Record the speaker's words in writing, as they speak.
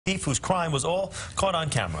Thief whose crime was all caught on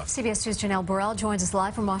camera. CBS 2's Janelle Burrell joins us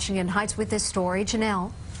live from Washington Heights with this story.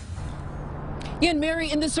 Janelle. Yeah, and Mary,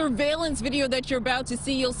 in the surveillance video that you're about to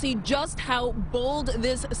see, you'll see just how bold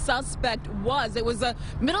this suspect was. It was the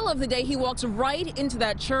middle of the day. He walks right into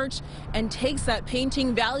that church and takes that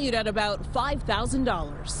painting valued at about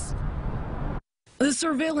 $5,000. The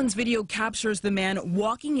surveillance video captures the man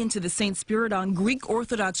walking into the St. Spiridon Greek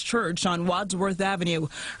Orthodox Church on Wadsworth Avenue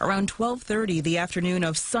around 12:30 the afternoon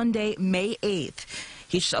of Sunday, May 8th.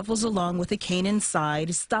 He shuffles along with a cane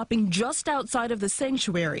inside, stopping just outside of the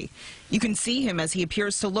sanctuary. You can see him as he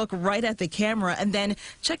appears to look right at the camera and then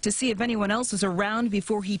check to see if anyone else is around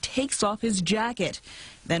before he takes off his jacket.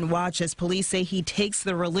 Then watch as police say he takes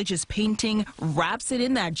the religious painting, wraps it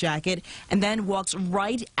in that jacket, and then walks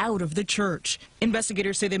right out of the church.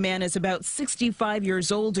 Investigators say the man is about 65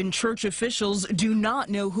 years old and church officials do not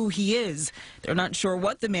know who he is. They're not sure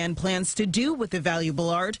what the man plans to do with the valuable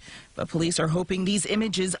art, but police are hoping these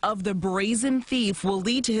images of the brazen thief will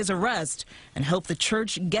lead to his arrest and help the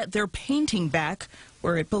church get their painting back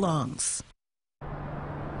where it belongs.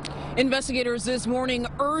 Investigators this morning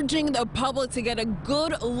urging the public to get a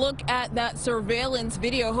good look at that surveillance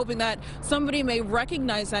video, hoping that somebody may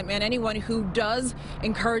recognize that man. Anyone who does,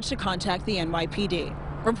 encouraged to contact the NYPD.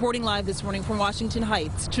 Reporting live this morning from Washington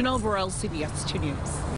Heights, Janelle Burrell, CBS 2 News.